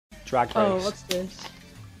Drag race. Oh, what's this?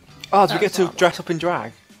 Oh, do we get to dress up in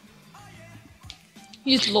drag?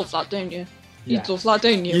 You'd love that, don't you? Yeah. You'd love that,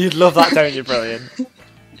 don't you? You'd love that, don't you? Brilliant.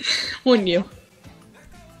 Wouldn't you?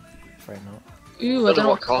 Afraid not. Ooh, I don't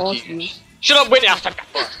know what cars you you use. Shut up, Whitney!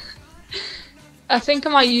 I think I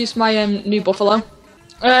might use my new buffalo.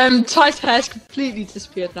 Ty's hair's completely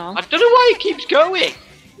disappeared now. I don't know why it keeps going.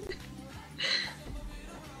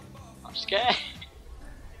 I'm scared.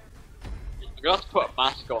 I'm gonna have to put a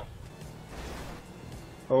mask on.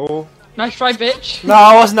 Oh. Nice try, bitch. No,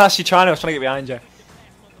 I wasn't actually trying. I was trying to get behind you.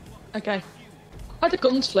 Okay. Why are the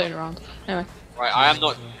guns floating around? Anyway. Right, I am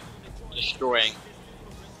not destroying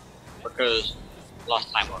because last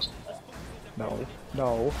time wasn't there. No.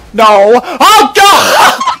 No. No! Oh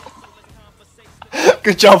god!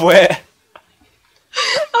 Good job, Whit.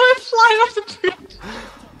 I went flying off the bridge.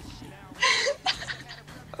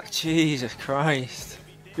 Jesus Christ.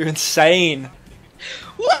 You're insane.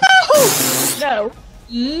 Whoa! No.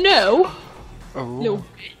 No. Oh. Little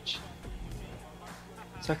bitch.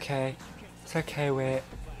 It's okay. It's okay, Whit.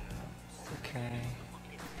 It's okay.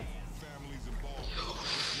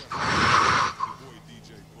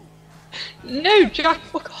 No, Jack,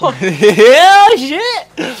 fuck off. Yeah, shit!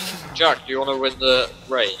 Jack, do you want to win the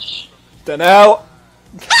race? Dunno.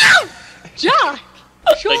 Jack!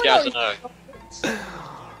 Big guys, no.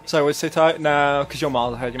 So, we're so tight? No, because you're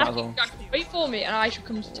miles ahead, you might as well. Jack, wait for me and I should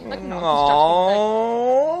come to take no,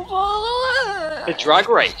 Aww. A drag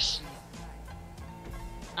race.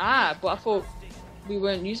 Ah, but I thought we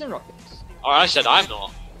weren't using rockets. Oh, I said I'm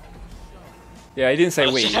not. Yeah, he didn't say I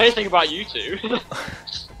didn't we. say anything about you two.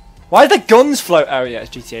 Why did the guns float? Oh yeah, it's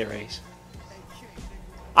GTA race.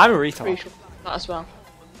 I'm a retard. Pretty sure that as well.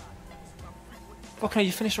 Okay,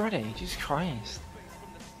 you finished already? Jesus Christ.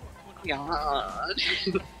 God.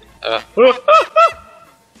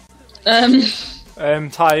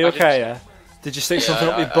 Ty, you okay, yeah? Did you stick something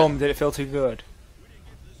up your bum? Did it feel too good?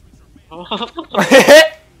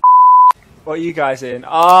 What are you guys in?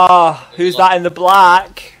 Ah, who's that in the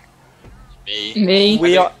black? Me. Me.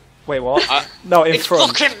 We are. Wait, what? No, in It's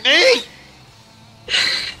front. fucking me!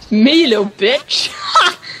 Me, little bitch.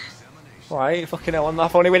 Right, fucking hell, I'm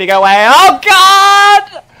not funny when you go away. Oh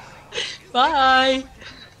god! Bye.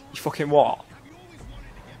 You fucking what?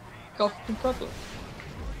 Got a fucking problem.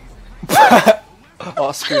 Oh,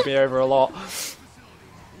 that screwed me over a lot.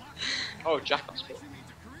 Oh, Jack, that's good.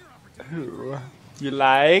 Who? You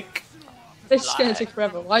like? This is gonna take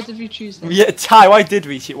forever. Why did we choose this? Yeah, Ty, why did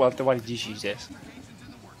we choose? Well, why did you choose this?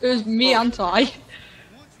 It was me and Ty. Yeah,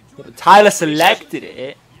 but Tyler selected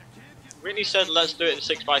it. Whitney said let's do it in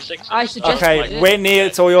 6x6. I suggested Okay, it. Whitney,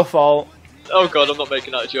 it's all your fault. Oh god, I'm not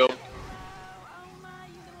making that joke.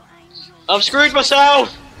 I've screwed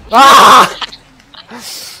myself! Ah!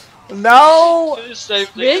 No! Same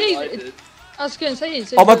thing Really? I did. I was gonna say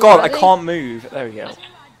it. Oh my god, I can't move. There we go.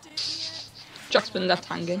 Jack's been left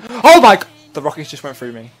hanging. Oh my god! The rockets just went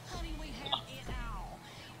through me.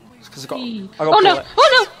 It's because I got Oh no!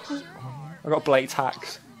 Oh no! I got Blake's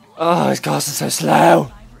hacks. Oh, his cars are so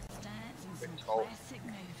slow.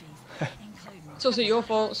 It's also your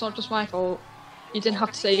fault. It's not just my fault. You didn't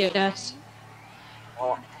have to say yes.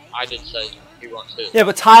 Oh, I did say you want to. Yeah,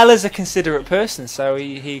 but Tyler's a considerate person, so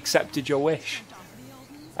he accepted your wish.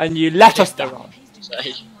 And you let us down.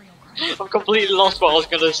 Say. I've completely lost what I was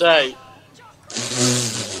gonna say.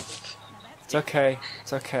 It's okay.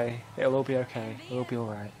 It's okay. It'll all be okay. It'll all be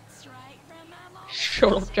alright.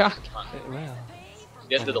 Shut up, Jack. It will. It's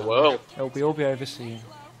the end of the world. It'll all be over soon.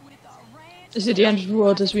 This is the end of the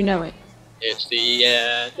world as we know it. It's the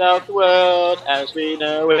end of the world as we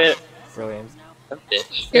know it. Brilliant.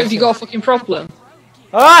 Bitch. Have you got a fucking problem?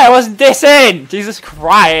 Alright, I wasn't dissing! Jesus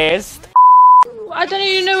Christ! I don't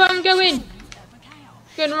even know where I'm going.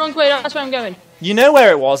 Going the wrong way, that's where I'm going. You know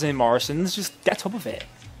where it was in Morrison's, just get top of it.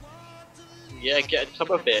 Yeah, get on top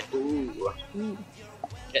of it. Ooh.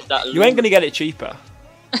 Get that You ain't gonna get it cheaper.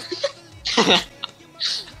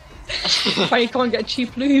 Why you can't get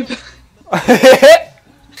cheap lube?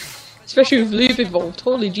 Especially with lube involved.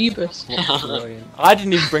 Holy jeebus. Brilliant. I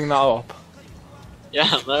didn't even bring that up.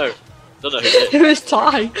 Yeah, no. Don't know who did. It was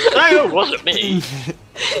Ty. No, it wasn't me.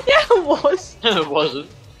 Yeah, it was. No, it wasn't.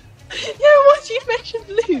 Yeah, it was. You mentioned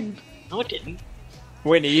lube. No, I didn't.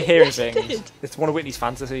 Whitney, you hearing Yes, you things? did. It's one of Whitney's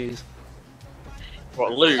fantasies.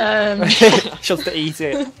 What, Luke? She wants to eat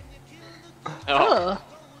it. Oh.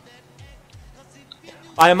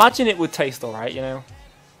 I imagine it would taste alright, you know?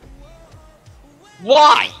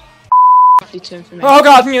 Why? Turn for me. Oh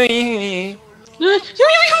god! You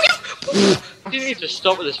need to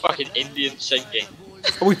stop with this fucking Indian singing.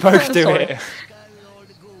 We both do Sorry. it.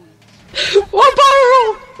 One barrel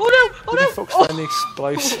roll! Oh many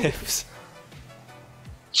explosives.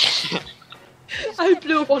 I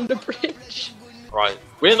blew up on the bridge. Right,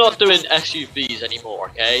 we're not doing SUVs anymore,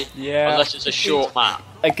 okay? Yeah. Unless it's a short map.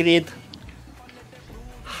 Agreed.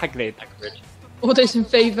 Agreed. All those in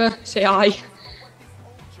favour, say aye.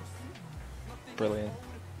 Brilliant.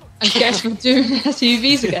 I guess we're doing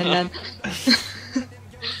SUVs again then.